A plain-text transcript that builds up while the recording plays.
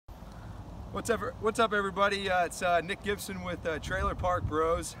What's up, everybody? It's Nick Gibson with Trailer Park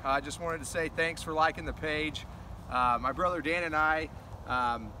Bros. I just wanted to say thanks for liking the page. My brother Dan and I,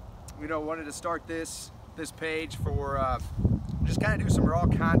 wanted to start this page for just kind of do some raw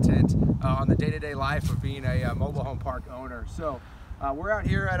content on the day-to-day life of being a mobile home park owner. So we're out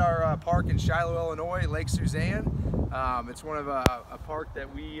here at our park in Shiloh, Illinois, Lake Suzanne. It's one of a park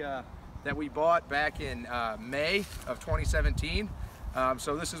that we bought back in May of 2017.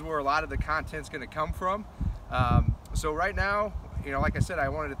 So this is where a lot of the content's going to come from. So right now, like I said, I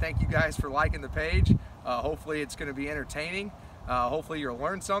wanted to thank you guys for liking the page. Hopefully it's going to be entertaining. Hopefully you'll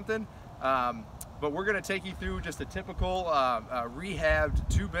learn something. But we're going to take you through just a typical rehabbed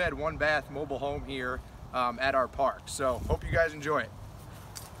 2-bed, 1-bath mobile home here at our park. So hope you guys enjoy it.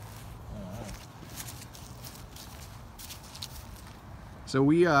 So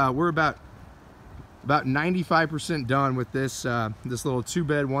we're about 95% done with this this little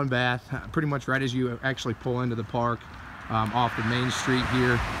 2-bed, 1-bath, pretty much right as you actually pull into the park off the main street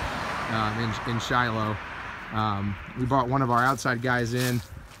here in Shiloh. We brought one of our outside guys in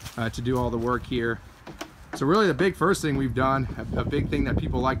to do all the work here. So really the big first thing we've done, a big thing that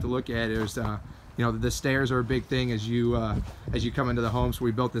people like to look at is the stairs are a big thing as you come into the home. So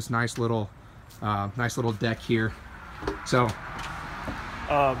we built this nice little deck here. So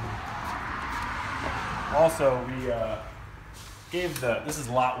also, we gave this is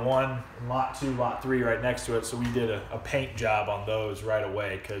lot 1 and lot 2, lot 3 right next to it. So we did a paint job on those right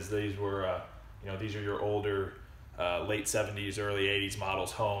away because these were, these are your older late 70s, early 80s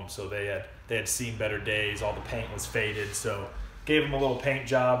models homes. So they had seen better days. All the paint was faded. So gave them a little paint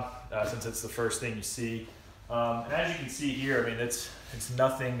job since it's the first thing you see. And as you can see here, I mean it's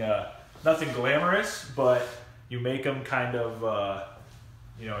nothing glamorous, but you make them kind of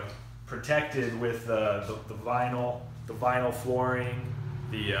protected with the vinyl flooring,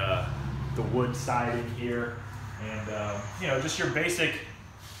 the wood siding here, and just your basic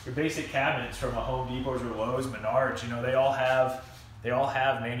cabinets from a Home Depot's or Lowe's, Menards. They all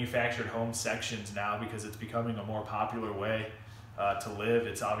have manufactured home sections now because it's becoming a more popular way to live.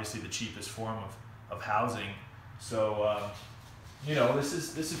 It's obviously the cheapest form of housing. So this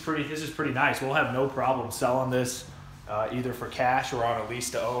is pretty nice. We'll have no problem selling this either for cash or on a lease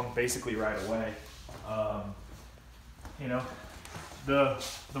to own basically right away. The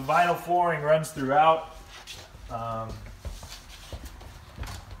vinyl flooring runs throughout.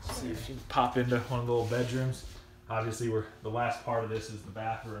 See if you can pop into one of the little bedrooms. Obviously the last part of this is the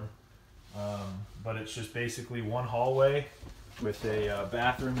bathroom, but it's just basically one hallway with a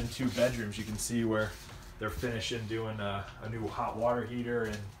bathroom and 2 bedrooms. You can see where they're finishing doing a new hot water heater,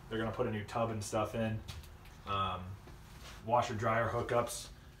 and they're gonna put a new tub and stuff in. Washer dryer hookups,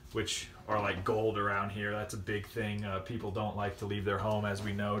 which are like gold around here. That's a big thing. People don't like to leave their home, as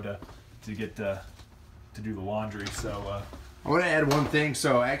we know, to get to do the laundry. So I want to add one thing.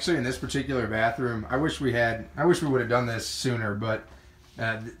 So actually in this particular bathroom, I wish we would have done this sooner, but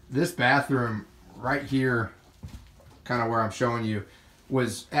this bathroom right here, kind of where I'm showing you,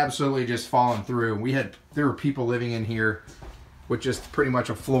 was absolutely just falling through. There were people living in here with just pretty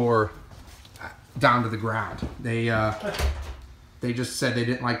much a floor down to the ground. They just said they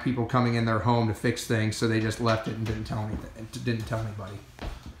didn't like people coming in their home to fix things, so they just left it and didn't tell anybody.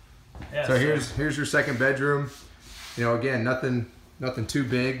 Yeah, so here's your second bedroom. Again, nothing too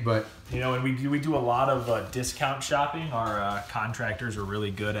big, but and we do a lot of discount shopping. Our contractors are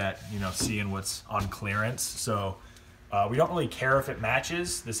really good at seeing what's on clearance. So we don't really care if it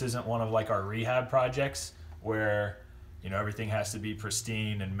matches. This isn't one of like our rehab projects where everything has to be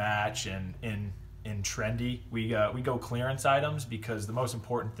pristine and match and in trendy. We go clearance items because the most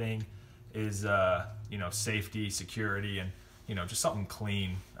important thing is safety, security, and just something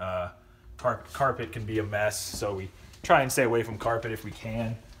clean. Carpet can be a mess, so we try and stay away from carpet if we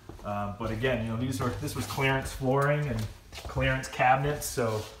can. But again, this was clearance flooring and clearance cabinets,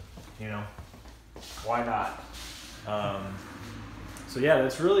 so why not? So yeah,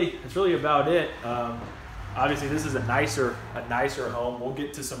 that's really about it. Obviously, this is a nicer home. We'll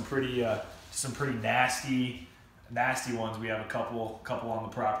get to some pretty nasty ones. We have a couple on the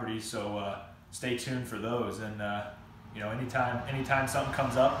property, so stay tuned for those. And anytime something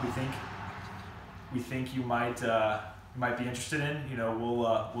comes up, we think you might be interested in,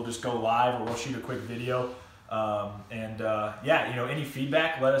 we'll just go live or we'll shoot a quick video. Any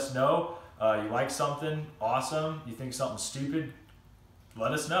feedback, let us know. You like something, awesome. You think something stupid,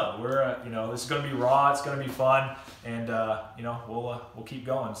 let us know. We're this is gonna be raw, it's gonna be fun, and we'll keep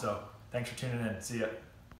going. So thanks for tuning in. See ya.